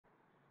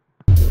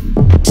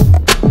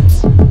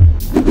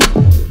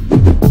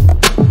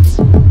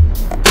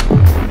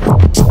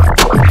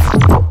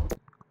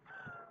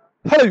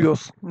Hello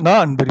views, நான்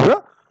அன்பறிவு.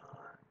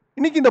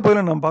 இன்னைக்கு இந்த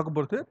பதிவில் நம்ம பார்க்க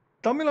போகிறது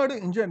Tamil Nadu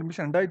engineering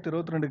admission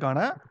 2022க்கான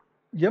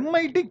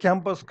MIT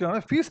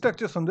கேம்பஸ்க்கான fees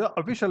structures வந்து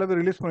அஃபிஷியலாகவே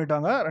ரிலீஸ்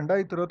பண்ணிட்டாங்க.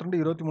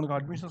 2022-23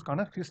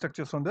 அட்மிஷன்ஸ்க்கான ஃபீஸ்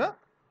ஸ்ட்ரக்சர்ஸ் வந்து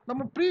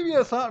நம்ம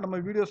ப்ரீவியஸாக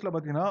நம்ம வீடியோஸில்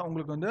பார்த்தீங்கன்னா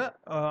உங்களுக்கு வந்து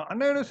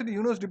அண்ணா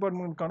யூனிவர்சிட்டி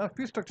டிபார்ட்மெண்ட்கான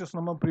ஃபீஸ் ஸ்ட்ரக்சர்ஸ்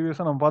நம்ம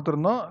ப்ரீவியஸாக நம்ம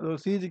பார்த்துருந்தோம்.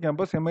 CG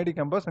campus, MIT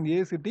campus and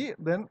ACT,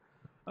 then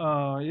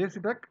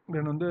AC Tech,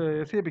 தென் வந்து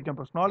எஸ்ஏபி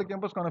கேம்பஸ், 4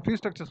 கேம்பஸ்க்கான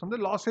ஃபீஸ் ஸ்ட்ரக்சர்ஸ்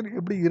வந்து லாஸ்ட் இயர்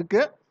எப்படி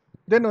இருக்குது,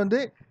 தென் வந்து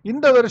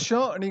இந்த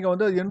வருஷம் நீங்கள்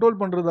வந்து என்ரோல்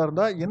பண்ணுறதா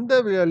இருந்தால் எந்த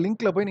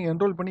லிங்க்கில் போய் நீங்கள்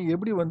என்ரோல் பண்ணி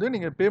எப்படி வந்து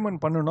நீங்கள்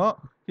பேமெண்ட் பண்ணணும்,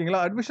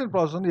 ஓகேங்களா, அட்மிஷன்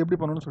ப்ராசஸ் வந்து எப்படி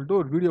பண்ணணும்னு சொல்லிட்டு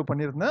ஒரு வீடியோ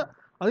பண்ணியிருந்தேன்.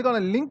 அதுக்கான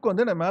லிங்க்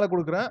வந்து நான் மேலே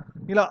கொடுக்குறேன்.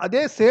 இல்லை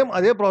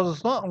அதே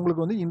ப்ராசஸ் தான்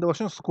உங்களுக்கு வந்து இந்த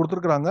வருஷம்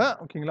கொடுத்துருக்குறாங்க,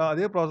 ஓகேங்களா.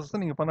 அதே ப்ராசஸ்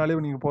தான் நீங்கள் பண்ணாலே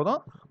நீங்கள் போதும்.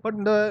 பட்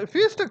இந்த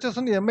ஃபீஸ் ஸ்ட்ரக்சர்ஸ்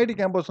வந்து எம்ஐடி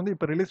கேம்பஸ் வந்து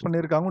இப்போ ரிலீஸ்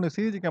பண்ணியிருக்காங்க. இன்னும்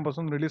சிஜி கேம்பஸ்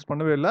வந்து ரிலீஸ்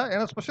பண்ணவே இல்லை.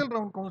 ஏன்னா ஸ்பெஷல்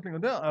ரவுண்ட் கவுன்சிலிங்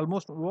வந்து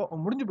ஆல்மோஸ்ட்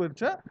முடிஞ்சு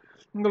போயிடுச்சு.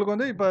 உங்களுக்கு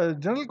வந்து இப்போ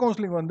ஜெனரல்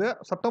கவுன்சிலிங் வந்து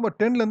செப்டம்பர்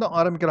 10லேருந்து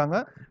ஆரம்பிக்கிறாங்க.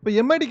 இப்போ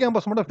எம்ஐடி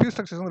கேம்பஸ் மட்டும் ஃபீஸ்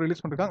ஸ்ட்ரக்சர்ஸ் வந்து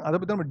ரிலீஸ் பண்ணிருக்காங்க. அதை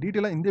பற்றி நம்ம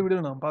டீட்டெயிலாக இந்த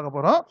வீடியோ நம்ம பார்க்க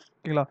போகிறோம்,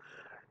 ஓகேங்களா.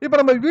 இப்போ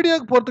நம்ம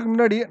வீடியோக்கு போகிறதுக்கு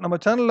முன்னாடி நம்ம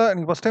சேனலில்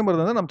நீங்கள் ஃபஸ்ட் டைம்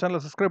இருந்தால் நம்ம சேனலை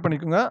சப்ஸ்கிரைப்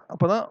பண்ணிக்கோங்க.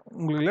 அப்போ தான்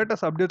உங்களுக்கு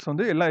லேட்டஸ்ட் அப்டேட்ஸ்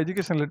வந்து எல்லா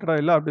எஜுகேஷன்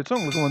ரிலேட்டடாக எல்லா அப்டேட்ஸும்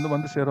உங்களுக்கு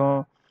வந்து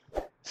சேரும்.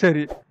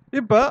 சரி,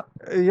 இப்போ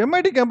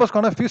எம்ஐடி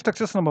கேம்பஸ்க்கான ஃபீஸ்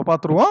ஸ்ட்ரக்சர்ஸ் நம்ம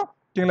பார்த்துருவோம்,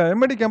 ஓகேங்களா.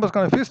 எம்ஐடி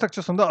கேம்பஸ்க்கான ஃபீஸ்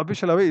ஸ்ட்ரக்சர்ஸ் வந்து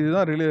அஃபிஷியலாகவே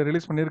இதுதான்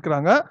ரிலீஸ்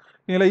பண்ணியிருக்காங்க.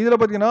 இல்லை இதில்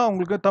பார்த்தீங்கன்னா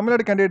உங்களுக்கு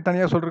தமிழ்நாடு கேண்டிடேட்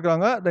தனியாக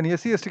சொல்லியிருக்காங்க, தென்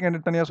எஸ்சி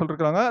கேண்டிடேட் தனியாக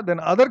சொல்லியிருக்காங்க,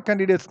 தென் அதர்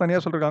கேண்டிடேட்ஸ்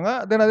தனியாக சொல்லியிருக்காங்க,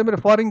 தென் அதேமாதிரி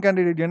ஃபாரின்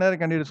கேண்டிடேட் என்ஆர்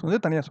கேண்டிடேட்ஸ்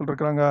வந்து தனியாக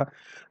சொல்லியிருக்காங்க.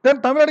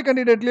 தென் தமிழ்நாடு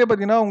கேண்டிடேட்லேயே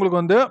பார்த்தீங்கன்னா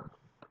உங்களுக்கு வந்து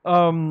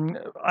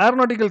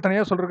ஏரோநாட்டிக்கல்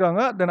தனியாக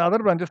சொல்லியிருக்காங்க, தென்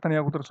அதர் பிரான்ச்சஸ்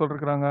தனியாக கொடுத்துட்டு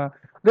சொல்லியிருக்காங்க.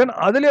 தென்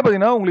அதுலேயே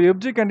பார்த்தீங்கன்னா உங்களுக்கு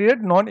எஃப்ஜி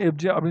கேண்டிடேட், நான்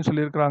எஃப்ஜி அப்படின்னு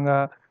சொல்லியிருக்காங்க.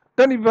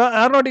 தென் இப்போ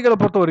ஏரோநாட்டிக்கலை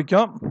பொறுத்த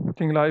வரைக்கும்,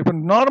 ஓகேங்களா, இப்போ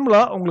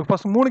நார்மலாக உங்களுக்கு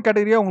ஃபஸ்ட் 3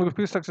 கேட்டகரியாக உங்களுக்கு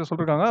ஃபீஸ் ஸ்ட்ரக்சர்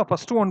சொல்லியிருக்காங்க.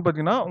 ஃபஸ்ட்டு ஒன்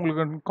பார்த்தீங்கன்னா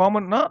உங்களுக்கு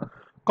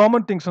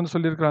காமன் திங்ஸ் வந்து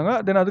சொல்லியிருக்காங்க.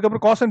 தென்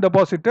அதுக்கப்புறம் cost and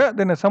deposit,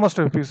 then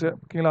semester fees,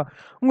 ஓகேங்களா.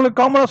 உங்களுக்கு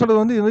காமனாக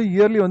சொல்கிறது வந்து இது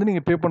இயர்லி வந்து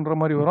நீங்கள் பே பண்ணுற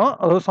மாதிரி வரும்.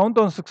 அதாவது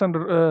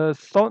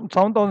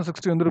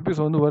 7,660 வந்து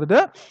ருபீஸ் வந்து வருது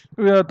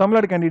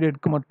தமிழ்நாடு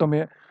கேண்டிடேட்க்கு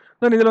மட்டுமே.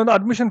 தென் இதில் வந்து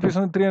அட்மிஷன் ஃபீஸ்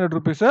வந்து 300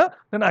 ருபீஸு,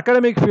 தென்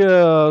அகாடமிக்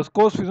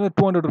கோர்ஸ் ஃபீஸ் வந்து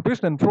 200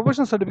 rupees, then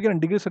professional certificate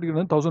and degree certificate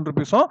வந்து 1000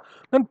 ருபீஸும்,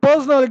 தென்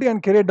personality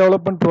and career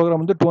development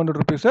programme வந்து 200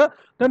 rupees,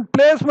 then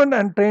placement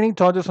and training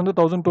charges வந்து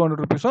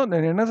 1200 ருபீஸும்,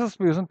 தென் என்எஸ்எஸ்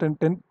ஃபீஸ் வந்து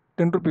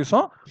 10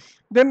 ருபீஸும்,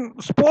 தென்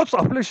ஸ்போர்ட்ஸ்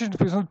அப்ளிகேஷன்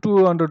ஃபீஸ் வந்து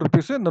 200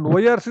 ருபீஸு, தென்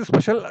ஒய்ஆர்சி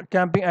ஸ்பெஷல்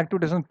கேம்பிங்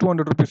ஆக்டிவிட்டீஸ் வந்து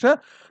 200 rupees,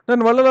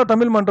 தென் வள்ளலா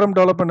தமிழ் மன்றம்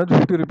development வந்து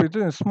 50 rupees,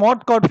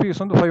 smart card fees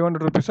வந்து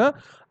 500 rupees,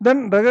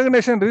 தென்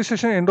recognition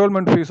registration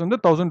enrolment fees வந்து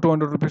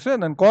 1200 rupees,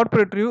 தென்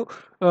cooperative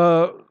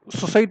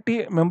society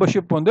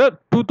membership வந்து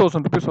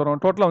 2000 rupees வரும்.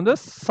 டோட்டலாக வந்து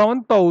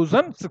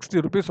 7060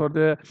 ருபீஸ்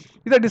வருது.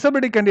 இதை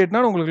டிசபிலிட்டி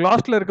கேண்டிடேட்னா உங்களுக்கு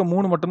லாஸ்ட்டில் இருக்க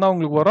 3 மட்டும்தான்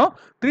உங்களுக்கு வரும்,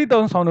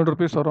 3700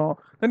 ருபீஸ் வரும்.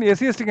 தென்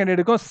எஸ்சி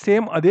கேண்டிடேட்டுக்கும்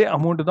சேம் அதே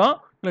அமௌண்ட் தான்,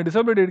 இல்லை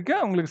டிசபிலிட்டிக்கு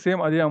உங்களுக்கு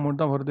சேம் அதே அமௌண்ட்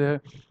தான் வருது.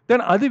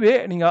 தென் அதுவே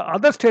நீங்கள்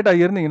அதர்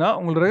ஸ்டேட்டாக இருந்தீங்கன்னா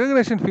உங்களுக்கு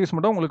ரெகக்னேஷன் ஃபீஸ்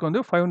மட்டும் உங்களுக்கு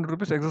வந்து 500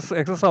 ருபீஸ்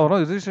எக்ஸஸாக வரும்.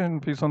 ரெஜிஸ்ட்ரேஷன்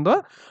ஃபீஸ் வந்து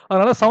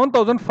அதனால்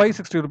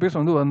 7560 ருபீஸ்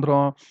வந்து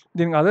வந்துடும்.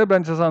 நீங்கள் அதர்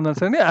பிரான்ச்சஸாக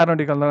இருந்தாலும் சரி,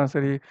 ஏரோநாட்டிக்கல் இருந்தாலும்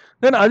சரி.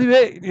 தென்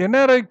அதுவே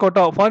என்ஆர்ஐ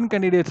கோட்டா ஃபாரின்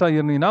கேண்டிடேட்ஸாக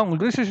இருந்தீங்கன்னா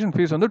உங்களுக்கு ரெஜிஸ்ட்ரேஷன்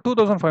ஃபீஸ் வந்து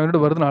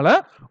 2500 வருதுனால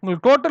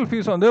உங்களுக்கு டோட்டல்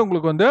ஃபீஸ் வந்து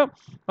உங்களுக்கு வந்து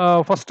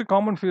ஃபஸ்ட்டு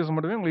காமன் ஃபீஸ்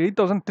மட்டுமே உங்களுக்கு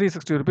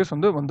 8360 ருபீஸ்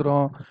வந்து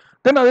வந்துடும்.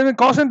 தென் அதேமாதிரி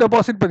காஸ்ட் அண்ட்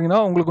டெபாசிட் பார்த்தீங்கன்னா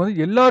உங்களுக்கு வந்து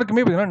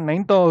எல்லாருக்குமே பார்த்தீங்கன்னா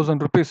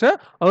 9000 ருபீஸு,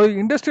 அதாவது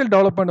இண்டஸ்ட்ரியல்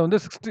டெவலப்மெண்ட் வந்து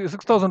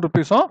 6000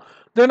 ருபீஸும்,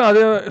 தென்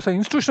அது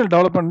இன்ஸ்டியூஷனல்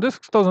டெவலப்மெண்ட் வந்து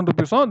 6000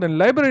 ருபீஸும், தென்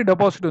லைப்ரரி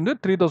டெபாசிட் வந்து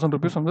 3000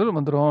 ருபீஸ் வந்து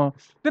வந்துடும்.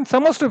 தென்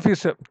செமஸ்டர்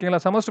ஃபீஸ்,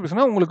 ஓகேங்களா, செமஸ்டர்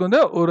ஃபீஸ்னால் உங்களுக்கு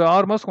வந்து ஒரு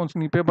 6 மாதம்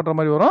கொஞ்சம் நீங்கள் பே பண்ணுற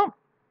மாதிரி வரும்.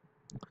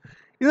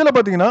 இதில்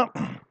பார்த்தீங்கன்னா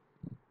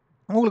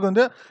உங்களுக்கு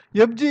வந்து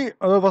எஃப்ஜி,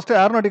 அதாவது ஃபஸ்ட்டு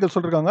ஏரோநாட்டிக்கல்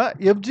சொல்லியிருக்காங்க,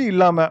 எஃப்ஜி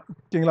இல்லாமல்,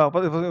 ஓகேங்களா,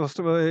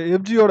 ஃபஸ்ட்டு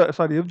எஃப்ஜியோட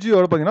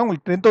பார்த்தீங்கன்னா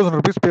உங்களுக்கு 10,000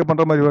 ருபீஸ் பே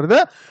பண்ணுற மாதிரி வருது.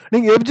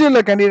 நீங்கள்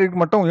எஃப்ஜியில் கேண்டிடேட்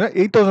மட்டும்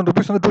 8000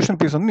 ருபீஸ் வந்து டியூஷன்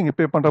ஃபீஸ் வந்து நீங்கள்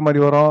பே பண்ணுற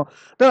மாதிரி வரும்.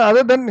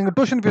 தென் நீங்கள்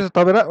டியூஷன் ஃபீஸ்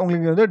தவிர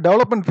உங்களுக்கு வந்து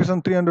டெவலப்மெண்ட் ஃபீஸ்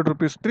வந்து 300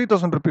 ருபீஸ்,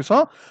 3000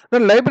 ருபீஸும்,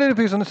 தென் லைப்ரரி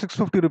ஃபீஸ் வந்து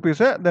 650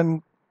 ருபீஸு, தென்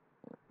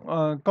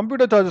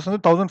கம்ப்யூட்டர் சார்ஜஸ் வந்து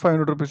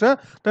 1500 ருபீஸு,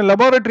 தென்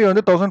லெபார்டரி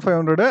வந்து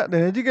 1500,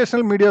 தென்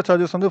எஜுகேஷனல் மீடியா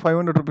சார்ஜஸ் வந்து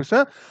 500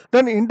 ருபீஸு,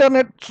 தென்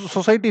இன்டர்நெட்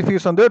சொசைட்டி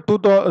ஃபீஸ் வந்து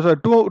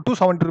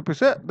 270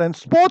 rupees, then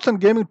sports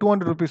and gaming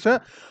 200 rupees,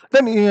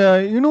 then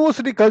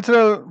university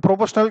cultural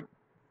professional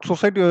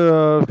society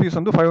fees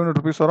வந்து 500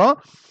 ருபீஸ் வரும்.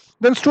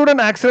 தென்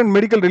student accident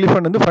medical relief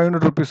fund வந்து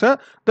 500 rupees,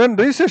 தென்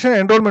registration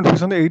enrolment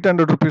fees வந்து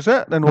 800 rupees,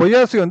 தென்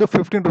YRC வந்து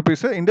 15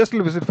 rupees,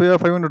 industrial visit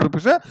 500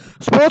 rupees,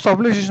 sports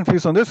application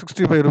fees வந்து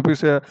 65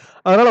 rupees.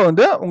 அதனால்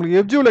வந்து உங்களுக்கு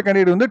FG உள்ள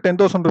கேண்டிடேட் வந்து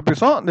 10,000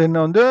 ருபீஸும், தென்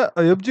வந்து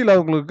எஃப்ஜியில்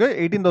உங்களுக்கு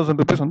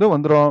 18,000 ருபீஸ் வந்து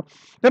வந்துடும்.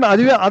 தென்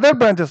அதுவே அதர்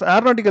பிரான்ச்சஸ்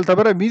ஏரோநாட்டிக்கல்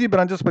தவிர மீதி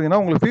பிரான்ச்சஸ்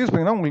பார்த்தீங்கன்னா உங்களுக்கு ஃபீஸ்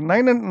பார்த்தீங்கன்னா உங்களுக்கு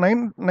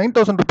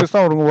 9000 ருபீஸ்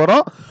தான்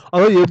வரும்.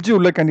 அதாவது எஃப்ஜி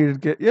உள்ள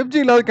கேண்டிடேட்க்கு. எஃப்ஜி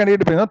இல்லாத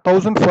கேண்டிடேட் பார்த்தீங்கன்னா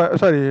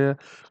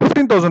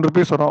 15,000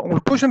 ருபீஸ் வரும்.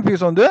 உங்களுக்கு டியூஷன்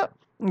ஃபீஸ் வந்து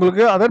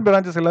உங்களுக்கு அதர்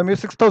பிரான்ச்சஸ் எல்லாமே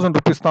 6000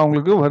 ருபீஸ் தான்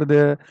உங்களுக்கு வருது.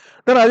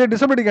 தென் அதே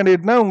டிசபிலிட்டி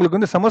கேண்டிடேட்னா உங்களுக்கு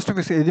வந்து செமஸ்டர்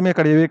ஃபீஸ் எதுவுமே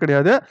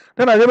கிடையாது.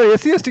 தென் அதே மாதிரி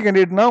எஸ்சி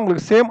கேண்டிடேட்னா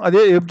உங்களுக்கு சேம்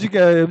அதே எஃப்ஜி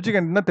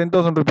கேண்டிடேட்னா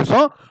 10,000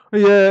 ருபீஸும்,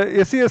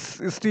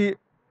 எஸ்டி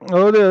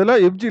அதாவது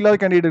இதில் எஃப்ஜி இல்லாத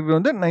கேண்டிடேட்டுக்கு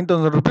வந்து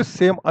 9000 ருபீஸ்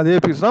சேம் அதே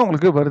ஃபீஸ் தான்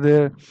உங்களுக்கு வருது.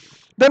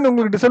 தென்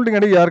உங்களுக்கு டிசபிலிட்டி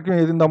கேண்டிடேட் யாருக்கும்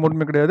எந்த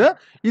அமௌண்ட்டுமே கிடையாது.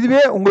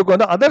 இதுவே உங்களுக்கு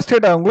வந்து அதர்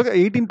ஸ்டேட் உங்களுக்கு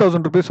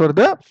 18,000 ருபீஸ்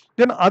வருது.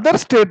 தென் அதர்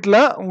ஸ்டேட்டில்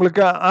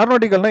உங்களுக்கு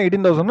ஏரோநாட்டிக்கல்னா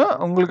 18,000,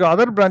 உங்களுக்கு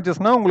அதர்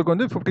பிரான்ச்சஸ்னால் உங்களுக்கு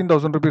வந்து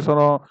 15,000 ருபீஸ்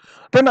வரும்.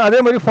 தென்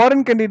அதே மாதிரி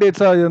ஃபாரின்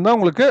கேண்டிடேட்ஸாக இருந்தால்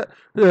உங்களுக்கு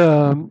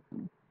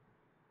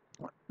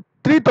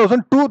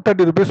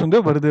 3,230 ருபீஸ் வந்து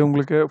வருது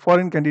உங்களுக்கு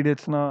ஃபாரின்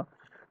கேண்டிடேட்ஸ்னா.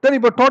 தென்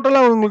இப்போ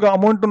டோட்டலாக உங்களுக்கு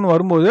அமௌண்ட்டுன்னு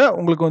வரும்போது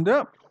உங்களுக்கு வந்து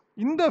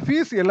இந்த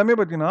ஃபீஸ் எல்லாமே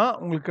பார்த்தீங்கன்னா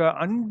உங்களுக்கு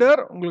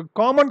அண்டர் உங்களுக்கு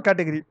காமன்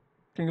கேட்டகரி,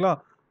 ஓகேங்களா,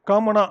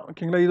 காமனாக,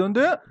 ஓகேங்களா. இது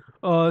வந்து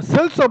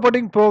செல்ஃப்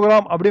சப்போர்ட்டிங்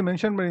ப்ரோக்ராம் அப்படியே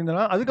மென்ஷன்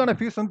பண்ணியிருந்தேன்னா அதுக்கான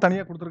ஃபீஸ் வந்து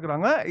தனியாக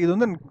கொடுத்துருக்குறாங்க. இது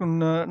வந்து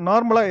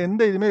நார்மலாக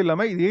எந்த இதுவுமே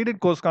இல்லாமல் இது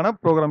எய்டட் கோர்ஸ்க்கான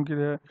ப்ரோக்ராம்க்கு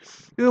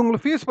இது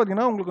உங்களுக்கு ஃபீஸ்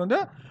பார்த்தீங்கன்னா உங்களுக்கு வந்து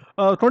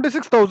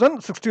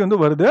 26,060 வந்து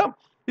வருது.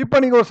 இப்போ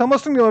நீங்கள் ஒரு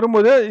செமஸ்டர்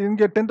வரும்போது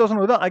இங்கே 10,000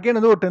 வருது, அகைன்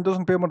வந்து ஒரு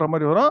 10,000 பே பண்ணுற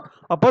மாதிரி வரும்.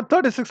 அப்போ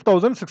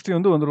 36,060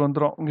 வந்து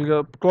வந்துடும் உங்களுக்கு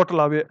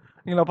டோட்டலாகவே.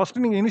 நீங்கள்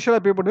ஃபஸ்ட்டு நீங்கள்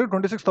இனிஷியலாக பே பண்ணுறது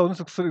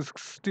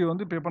 26,660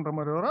 வந்து பே பண்ணுற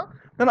மாதிரி வரும்.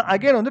 தென்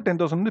அகைன் வந்து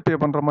 10,000 வந்து பே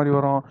பண்ணுற மாதிரி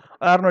வரும்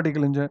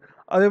ஏரோநாட்டிக்கல் இன்ஜின்.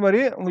 அதே மாதிரி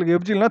உங்களுக்கு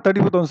எஃப்ஜில்னா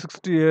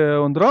 34,060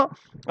 வந்துடும்.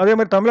 அதே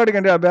மாதிரி தமிழ்நாடு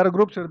கேண்டிடேட் வேறு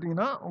குரூப்ஸ்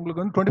எடுத்திங்கன்னா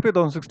உங்களுக்கு வந்து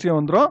 25,060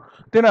 வந்துடும்.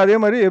 தென் அதே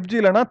மாதிரி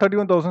எஃப்ஜிலனா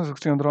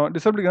 31,060 வந்துடும்.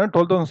 டிசபிலிட்டினா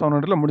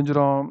 12,700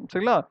 முடிஞ்சிடும்.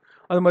 சரிங்களா?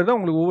 அது மாதிரி தான்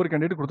உங்களுக்கு ஒவ்வொரு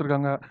கேண்டிடேட்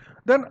கொடுத்துருக்காங்க.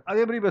 தென்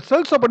அதே மாதிரி இப்போ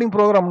செல்ஃப் சப்போர்ட்டிங்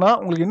ப்ரோக்ராம்னா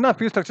உங்களுக்கு என்ன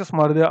ஃபீஸ் ஸ்ட்ரக்சர்ஸ்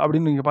மாறுது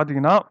அப்படின்னு நீங்கள்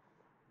பார்த்தீங்கன்னா,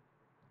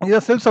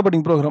 இதுதான் செல்ஃப்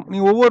சப்போர்ட்டிங் ப்ரோக்ராம்.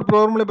 நீங்கள் ஒவ்வொரு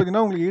ப்ரோக்ராம்லேயும்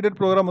பார்த்தீங்கன்னா உங்களுக்கு எய்டட்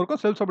ப்ரோக்ராம் இருக்கும்,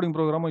 செல்ஃப் சப்போர்ட்டிங்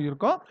ப்ரோக்ராமும்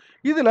இருக்கும்.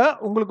 இதில்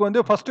உங்களுக்கு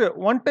வந்து first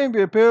one time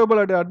பேவபிள்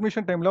at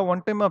admission டைமில்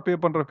ஒன் டைமாக பே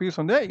பண்ணுற ஃபீஸ்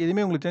வந்து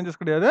எதுவுமே உங்களுக்கு சேஞ்சஸ்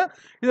கிடையாது.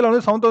 இதில்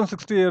வந்து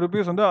 7,060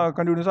 ருபீஸ் வந்து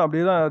கண்டினியூஸாக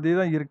அதே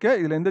தான் இருக்குது.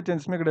 இதில் எந்த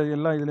சேஞ்சஸுமே கிடையாது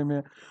எல்லா இதுலையுமே.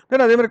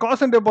 தென் அதே மாதிரி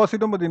காஸ்ட் அண்ட்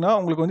டெபாசிட்டும் பார்த்தீங்கன்னா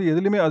உங்களுக்கு வந்து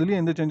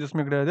அதுலேயும் எந்த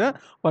சேஞ்சஸுமே கிடையாது.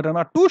 பட்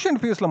ஆனால் டியூஷன்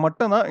ஃபீஸில்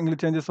மட்டும் தான்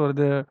எங்களுக்கு சேஞ்சஸ்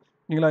வருது.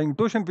 நீங்களா இங்கே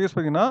டியூஷன் ஃபீஸ்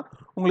பார்த்தீங்கன்னா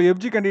உங்களுக்கு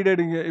எஃப்ஜி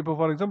கேண்டிடேட் இங்கே இப்போ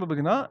ஃபார் எக்ஸாம்பிள்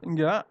பார்த்தீங்கன்னா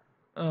இங்கே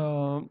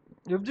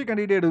எஃப்ஜி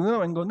கேண்டிடேட் வந்து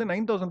இங்கே வந்து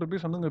 9,000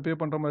 ருபீஸ் வந்து இங்கே பே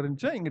பண்ணுற மாதிரி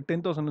இருந்துச்சு, இங்கே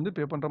 10,000 வந்து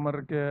பே பண்ணுற மாதிரி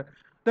இருக்குது.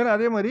 தென்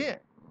அதே மாதிரி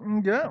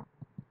இங்கே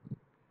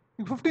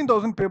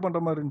 15,000 பே பண்ணுற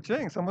மாதிரி இருந்துச்சு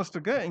எங்கள்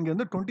செமஸ்டருக்கு, இங்கே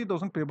வந்து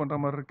 20,000 பே பண்ணுற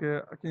மாதிரி இருக்குது.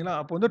 ஓகேங்களா?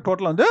 அப்போ வந்து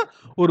டோட்டலாக வந்து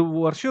ஒரு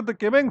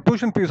வருஷத்துக்கே எங்கள்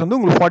டியூஷன் ஃபீஸ் வந்து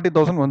உங்களுக்கு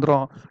 40,000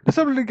 வந்துடும்.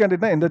 டிசபிலிட்டி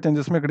கேண்டிடேட்னா எந்த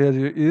சேஞ்சஸுமே கிடையாது.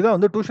 இதுதான்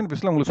வந்து டியூஷன்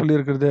ஃபீஸில் உங்களுக்கு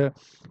சொல்லியிருக்கிறது.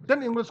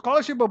 தென் உங்களுக்கு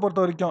ஸ்காலர்ஷிப்பை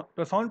பொறுத்த வரைக்கும்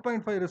இப்போ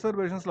 7.5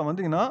 ரிசர்வேஷன்ஸில்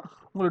வந்தீங்கன்னா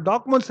உங்களுக்கு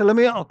டாக்குமெண்ட்ஸ்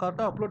எல்லாமே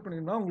கரெக்டாக அப்லோட்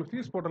பண்ணிங்கன்னா உங்களுக்கு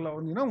ஃபீஸ் போர்ட்டலில்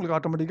வந்தீங்கன்னா உங்களுக்கு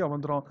ஆட்டோமேட்டிக்காக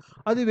வந்துடும்.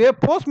 அதுவே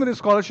போஸ்ட்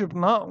மெரிட்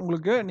ஸ்காலர்ஷிப்னா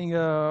உங்களுக்கு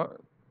நீங்கள்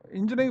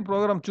engineering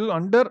program choose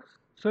under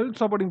self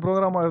supporting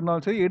ப்ரோக்ராமாக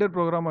இருந்தாலும் சரி, எய்டட்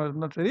ப்ரோக்ராமாக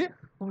இருந்தாலும் சரி,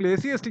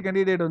 உங்களுக்கு எஸ்சி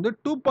கேண்டிடேட் வந்து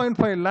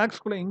 2.5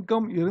 லேக்ஸ்குள்ளே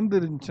இன்கம்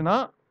இருந்துருந்துச்சுன்னா,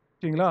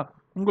 ஓகேங்களா,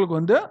 உங்களுக்கு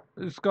வந்து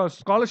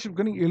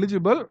ஸ்காலர்ஷிப்க்கு நீங்கள்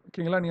எலிஜிபிள்.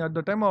 ஓகேங்களா? நீங்கள் at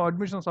the time of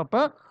admissions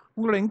அப்போ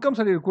உங்களோட இன்கம்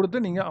சர்டிஃபிகேட் கொடுத்து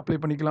நீங்கள் அப்ளை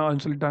பண்ணிக்கலாம்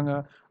அப்படின்னு சொல்லிட்டாங்க.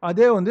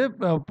 அதே வந்து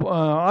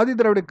ஆதி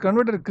திராவிட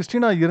கன்வெர்டட்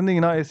கிறிஸ்டினாக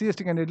இருந்தீங்கன்னா,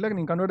 எஸ்சி கேண்டிடேட்டில்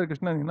நீங்கள் கன்வெர்டட்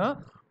கிறிஸ்டினாக இருந்தீங்கன்னா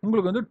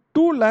உங்களுக்கு வந்து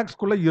 2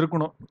 லேக்ஸ்குள்ளே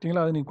இருக்கணும்.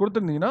 ஓகேங்களா? அது நீங்கள்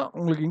கொடுத்துருந்தீங்கன்னா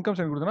உங்களுக்கு இன்கம்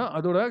சர்டிஃபிகேட் கொடுத்தனா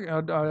அதோட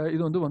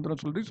இது வந்து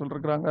வந்துடும்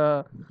சொல்லியிருக்கிறாங்க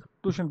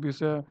டியூஷன்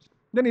ஃபீஸு.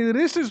 தென் இது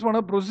ரிஜிஸ்டர் பண்ண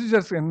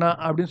ப்ரொசீஜர்ஸ் என்ன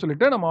அப்படின்னு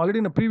சொல்லிட்டு நம்ம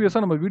ஆல்ரெடி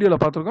ப்ரீவியஸாக நம்ம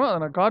வீடியோவில் பார்த்துருக்கோம். அதை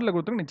நான் கார்டில்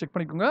கொடுத்துருங்க, நீங்கள் செக்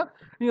பண்ணிக்கோங்க.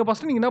 நீங்கள்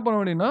ஃபஸ்ட்டு நீங்கள் என்ன பண்ண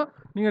வேண்டியன்னா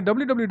நீங்கள்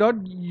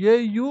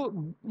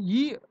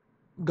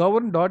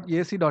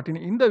www.augovern.ac.in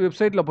இந்த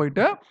வெப்சைட்டில்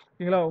போயிட்டு,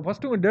 ஓகேங்களா,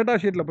 ஃபஸ்ட்டு உங்கள் டேட்டா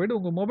ஷீட்டில் போயிட்டு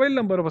உங்கள் மொபைல்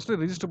நம்பரை ஃபஸ்ட்டு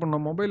ரிஜிஸ்டர்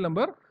பண்ணணும். மொபைல்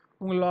நம்பர்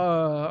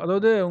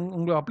அதாவது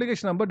உங்கள்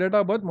application number, date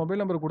of birth,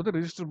 mobile number கொடுத்து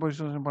ரிஜிஸ்டர்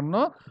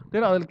பண்ணணும்.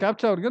 தென் அதில்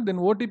கேப்சா வரைக்கும்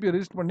தென் ஓடிபி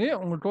ரிஜிஸ்டர் பண்ணி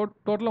உங்கள்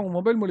டோட்டலாக உங்கள்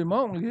மொபைல் மூலிமா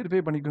உங்களுக்கு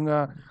வெரிஃபை பண்ணிக்கோங்க.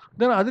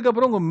 தென்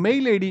அதுக்கப்புறம் உங்கள்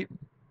மெயில் ஐடி,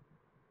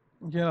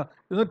 ஓகேங்களா,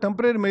 இது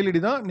டெம்பரரி மெயில் ஐடி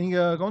தான்.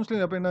 நீங்கள்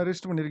கவுன்சிலிங் அப்போ என்ன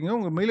ரிஜிஸ்டர் பண்ணியிருக்கீங்க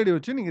உங்கள் மெயில் ஐடி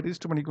வச்சு நீங்கள்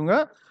ரிஜிஸ்டர் பண்ணிக்கோங்க.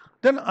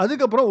 தென்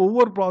அதுக்கப்புறம்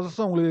ஒவ்வொரு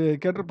ப்ராசஸும் உங்களுக்கு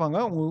கேட்டிருப்பாங்க.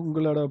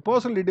 உங்களோட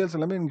பர்சனல் டீட்டெயில்ஸ்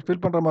எல்லாமே நீங்கள்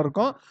ஃபில் பண்ணுற மாதிரி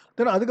இருக்கும்.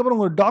 தென் அதுக்கப்புறம்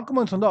உங்கள்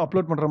டாக்குமெண்ட்ஸ் வந்து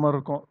அப்லோட் பண்ணுற மாதிரி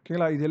இருக்கும்.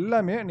 ஓகேங்களா? இது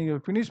எல்லாமே நீங்கள்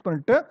ஃபினிஷ்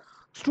பண்ணிட்டு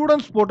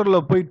ஸ்டூடெண்ட்ஸ்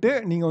போர்ட்டலில் போயிட்டு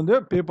நீங்கள் வந்து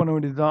பே பண்ண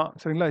வேண்டியது தான்.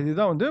 சரிங்களா?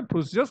 இதுதான் வந்து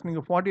ப்ரொசீஜர்ஸ்.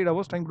 நீங்கள் 48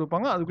 ஹவர்ஸ் டைம்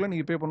கொடுப்பாங்க, அதுக்குள்ளே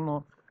நீங்கள் பே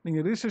பண்ணணும்.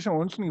 நீங்கள் ரிஜிஸ்ட்ரேஷன்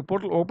ஒன்ஸ் நீங்கள்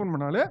போர்ட்டல் ஓப்பன்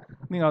பண்ணாலே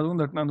நீங்கள் அதுவும்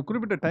அந்த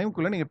குறிப்பிட்ட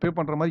டைமுக்குள்ளே நீங்கள் பே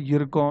பண்ணுற மாதிரி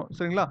இருக்கும்.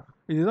 சரிங்களா?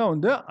 இதுதான்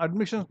வந்து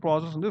அட்மிஷன்ஸ்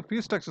ப்ராசஸ் வந்து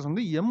ஃபீஸ் ஸ்ட்ரக்சர்ஸ்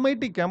வந்து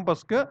எம்ஐடி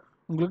கேம்பஸ்க்கு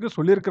உங்களுக்கு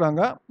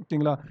சொல்லியிருக்கிறாங்க.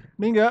 ஓகேங்களா?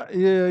 நீங்கள்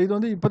இது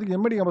வந்து இப்போதைக்கு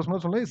எம்ஐடி கேம்பஸ்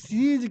மட்டும் சொல்லி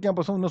சிஇஜி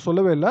கேம்பஸும் இன்னும்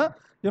சொல்லவே இல்லை.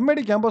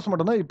 எம்ஐடி கேம்பஸ்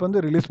மட்டும் தான் இப்போ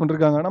வந்து ரிலீஸ்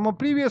பண்ணிருக்காங்க. நம்ம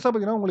ப்ரீவியஸாக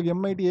பார்த்தீங்கன்னா உங்களுக்கு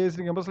எம்ஐடி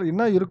ஏஎஸ்டி கேம்பஸில்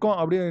என்ன இருக்கும்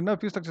அப்படி என்ன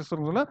ஃபீஸ் ஸ்ட்ரக்சர்ஸ்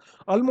சொல்ல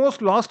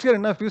ஆல்மோஸ்ட் லாஸ்ட் இயர்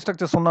என்ன ஃபீஸ்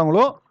ஸ்ட்ரக்சர்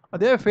சொன்னாங்களோ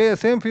அதே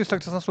சேம் ஃபீஸ்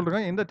ஸ்ட்ரக்சர்ஸ் தான்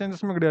சொல்கிறாங்க. எந்த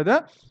சேஞ்சஸுமே கிடையாது.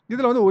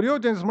 இதில் வந்து ஒரே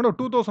ஒரு சேஞ்சஸ் மட்டும்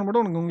 2,000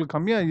 மட்டும் உங்களுக்கு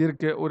கம்மியாக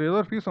இருக்குது. ஒரு ஏதோ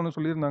ஃபீஸ் ஒன்று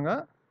சொல்லியிருந்தாங்க,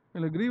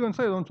 இல்லை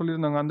கிரீவன்ஸாக ஏதோ ஒன்று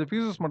சொல்லியிருந்தாங்க. அந்த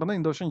ஃபீஸஸ் மட்டும் தான்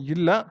இந்த வருஷம்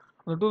இல்லை.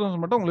 அந்த 2,000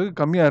 மட்டும் உங்களுக்கு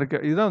கம்மியாக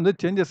இருக்குது. இதுதான் வந்து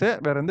சேஞ்சஸே,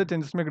 வேறு எந்த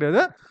சேஞ்சஸுமே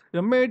கிடையாது.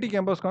 எம்ஐடி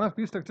கேம்பஸ்க்கான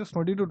ஃபீஸ் ஸ்ட்ரக்சர்ஸ்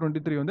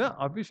 22-23 வந்து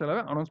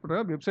அஃபிஷியலாகவே அனௌன்ஸ்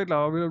பண்ணுறாங்க. வெப்சைட்டில்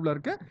அவைலபிளாக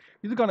இருக்குது.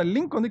 இதுக்கான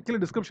லிங்க் வந்து கீழே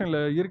டிஸ்கிரிப்ஷனில்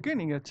இருக்குது,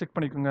 நீங்கள் செக்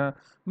பண்ணிக்கோங்க.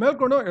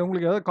 மேற்கொண்டு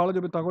உங்களுக்கு ஏதாவது காலேஜ்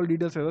பற்றி தகவல்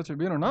டீட்டெயில்ஸ்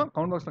ஏதாச்சும் வேணும்னா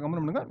கமெண்ட் பாக்ஸில்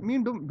கமெண்ட் பண்ணுங்கள்.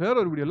 மீண்டும் வேற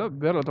ஒரு வீடியோவில்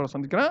வேற ஒருத்தரோட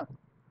சந்திக்கிறேன்.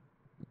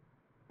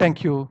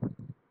 தேங்க்யூ.